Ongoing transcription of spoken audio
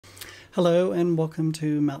Hello and welcome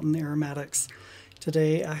to Mountain Aromatics.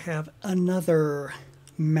 Today I have another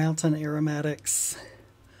Mountain Aromatics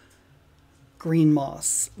green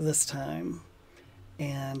moss this time,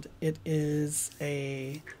 and it is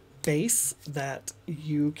a base that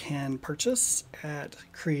you can purchase at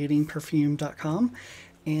creatingperfume.com.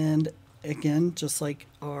 And again, just like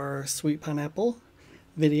our sweet pineapple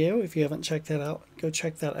video, if you haven't checked that out, go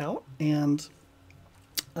check that out. And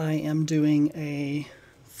I am doing a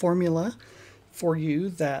formula for you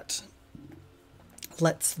that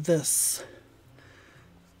lets this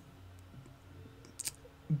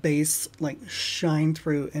base like shine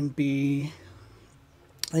through and be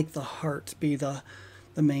like the heart, be the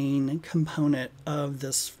main component of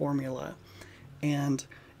this formula. And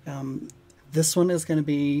this one is going to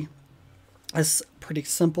be a pretty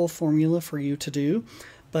simple formula for you to do,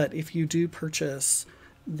 but if you do purchase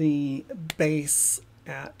the base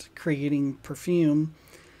at Creating Perfume,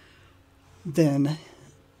 then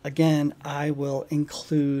again I will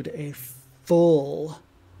include a full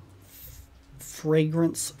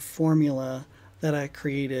fragrance formula that I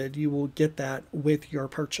created. You will get that with your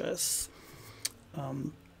purchase.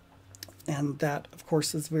 And that, of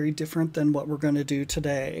course, is very different than what we're going to do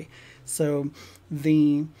today. So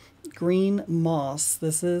the green moss,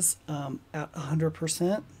 this is at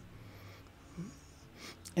 100%,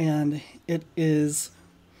 and it is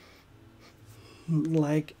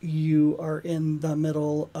like you are in the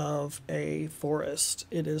middle of a forest.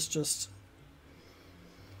 It is just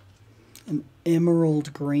an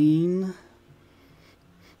emerald green,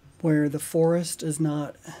 where the forest is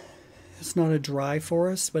not, it's not a dry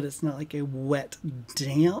forest, but it's not like a wet,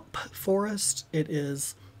 damp forest. It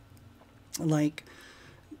is like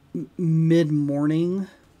mid-morning,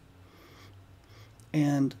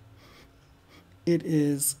 and it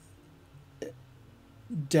is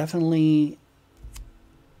definitely,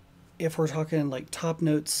 if we're talking like top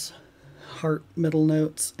notes, heart, middle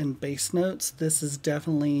notes, and bass notes, this is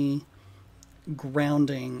definitely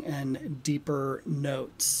grounding and deeper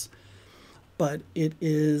notes. But it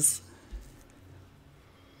is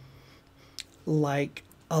like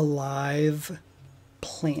alive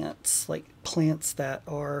plants, like plants that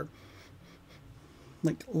are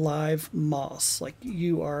like live moss, like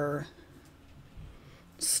you are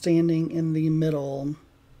standing in the middle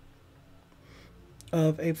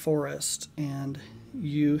of a forest and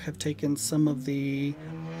you have taken some of the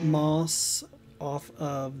moss off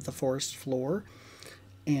of the forest floor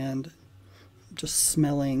and just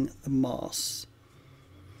smelling the moss.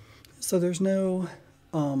 So there's no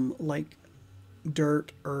like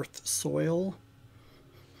dirt, earth, soil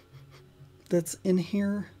that's in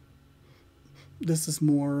here. This is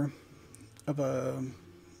more of a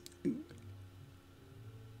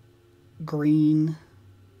green,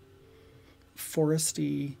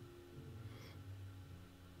 foresty,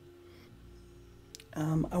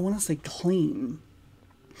 I want to say clean,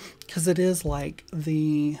 because it is like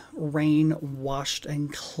the rain washed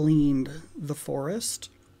and cleaned the forest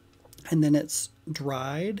and then it's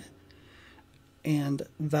dried, and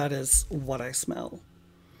that is what I smell.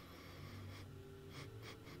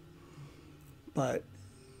 But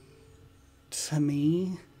to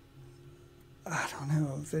me, I don't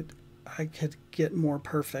know that I could get more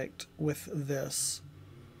perfect with this.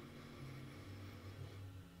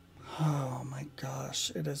 Oh my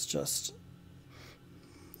gosh, it is just,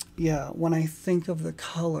 yeah, when I think of the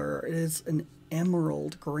color, it is an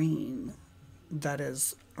emerald green that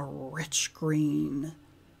is a rich green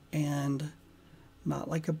and not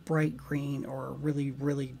like a bright green or a really,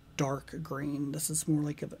 really dark green. This is more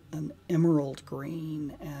like an emerald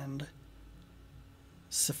green and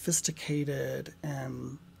sophisticated,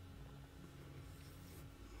 and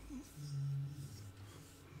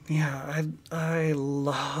yeah, I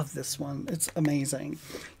love this one. It's amazing.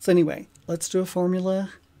 So anyway, let's do a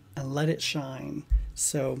formula and let it shine.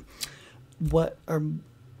 So what we're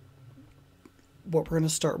going to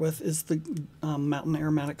start with is the Mountain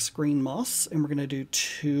Aromatics green moss, and we're going to do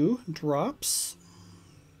 2 drops.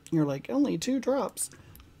 You're like, only 2 drops?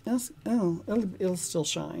 Yes, oh, it'll still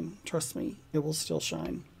shine. Trust me, it will still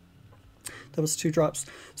shine. That was 2 drops.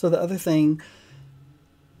 So the other thing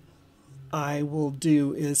I will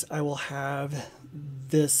do is I will have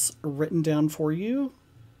this written down for you,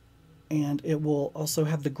 and it will also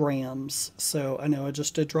have the grams. So I know I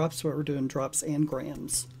just did drops, but we're doing drops and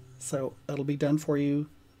grams. So that'll be done for you.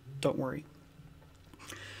 Don't worry.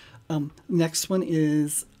 Next one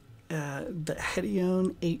is the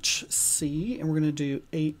Hedione HC, and we're going to do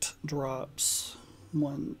 8 drops.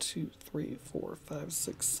 1, 2, 3, 4, 5,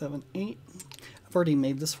 6, 7, 8. I've already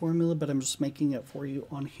made this formula, but I'm just making it for you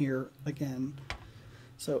on here again.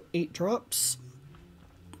 So 8 drops.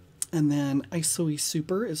 And then ISOE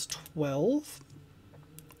Super is 12.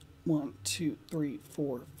 1, 2, 3,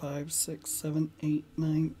 4, 5, 6, 7, 8,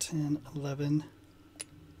 9, 10, 11,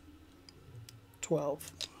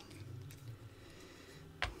 12.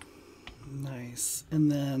 Nice.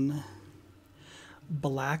 And then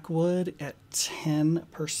Blackwood at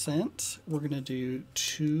 10%. We're going to do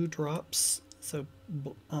 2 drops. So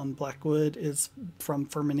Blackwood is from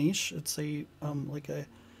Vertenex. It's a like a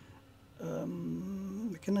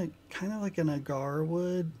kind of like an agar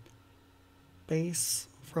wood base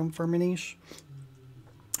from Vertenex.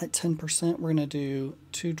 At 10%, we're going to do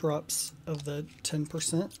 2 drops of the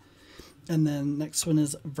 10%. And then next one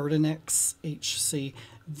is Vertenex HC,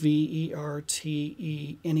 Vertenex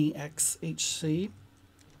HC.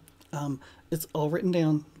 It's all written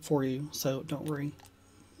down for you, so don't worry.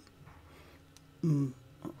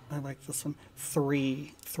 I like this one.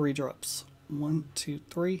 3 drops. 1, 2,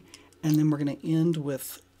 3. And then we're going to end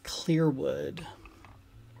with Clearwood.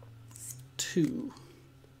 2.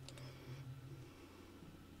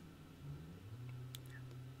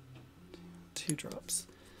 Two drops.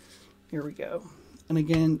 Here we go. And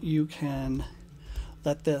again, you can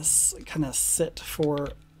let this kind of sit for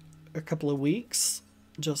a couple of weeks,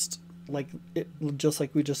 just like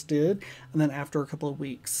we just did. And then after a couple of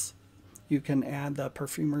weeks, you can add the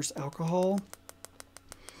perfumer's alcohol.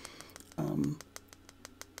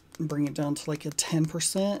 Bring it down to like a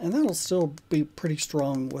 10%, and that'll still be pretty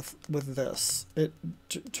strong with this.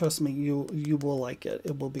 Trust me, you will like it.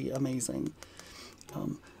 It will be amazing.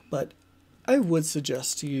 But I would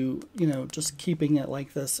suggest you just keeping it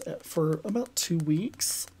like this for about 2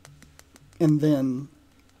 weeks, and then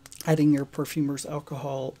adding your perfumer's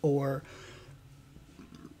alcohol, or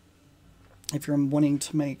if you're wanting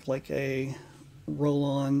to make like a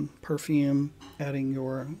roll-on perfume, adding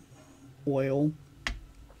your oil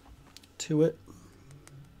to it.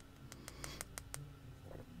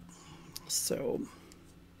 So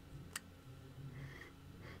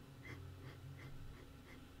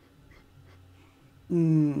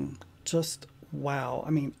just wow.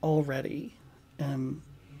 I mean, already, and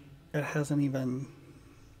it hasn't even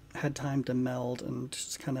had time to meld and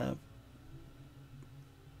just kind of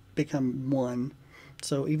become one.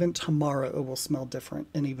 So even tomorrow it will smell different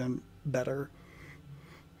and even better.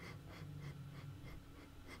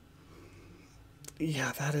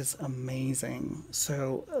 Yeah, that is amazing.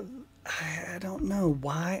 So I don't know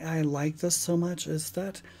why I like this so much. Is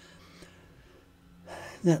that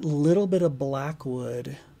little bit of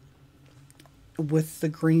Blackwood with the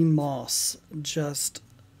green moss just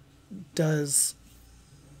does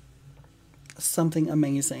something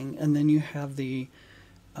amazing. And then you have the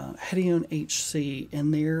Hedione HC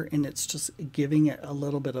in there, and it's just giving it a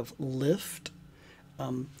little bit of lift,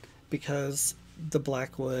 because the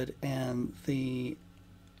Blackwood and the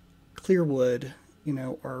Clearwood,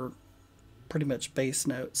 are pretty much base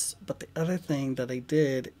notes. But the other thing that I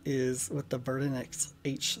did is with the Vertenex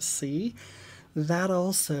HC, that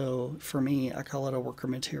also, for me, I call it a worker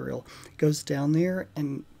material, goes down there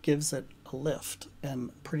and gives it a lift and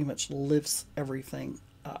pretty much lifts everything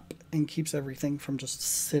up and keeps everything from just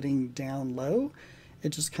sitting down low. It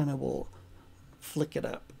just kind of will flick it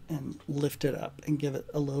up and lift it up and give it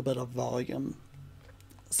a little bit of volume.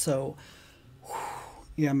 So,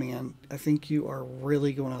 yeah, man, I think you are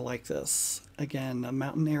really going to like this. Again,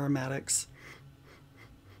 Mountain Aromatics.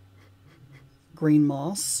 Green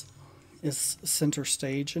moss is center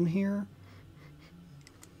stage in here.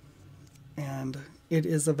 And it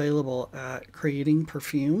is available at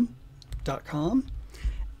creatingperfume.com.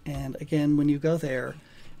 And again, when you go there,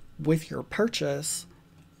 with your purchase,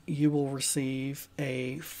 you will receive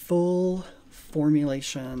a full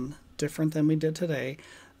formulation, different than we did today,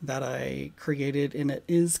 that I created, and it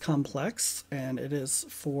is complex, and it is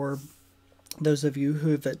for those of you who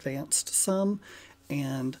have advanced some,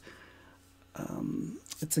 and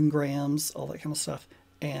it's in grams, all that kind of stuff.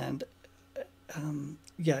 And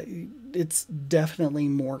yeah, it's definitely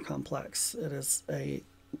more complex. It is a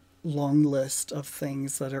long list of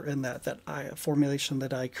things that are in that formulation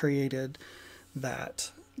that I created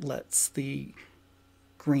that lets the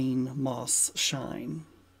green moss shine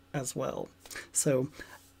as well. So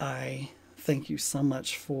I thank you so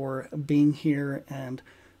much for being here, and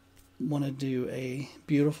want to do a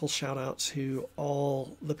beautiful shout out to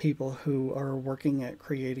all the people who are working at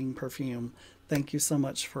Creating Perfume. Thank you so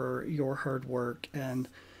much for your hard work and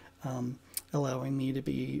allowing me to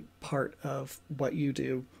be part of what you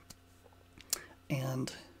do.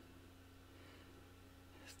 And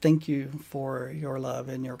thank you for your love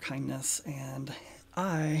and your kindness. And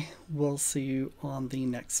I will see you on the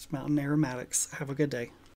next Mountain Aromatics. Have a good day.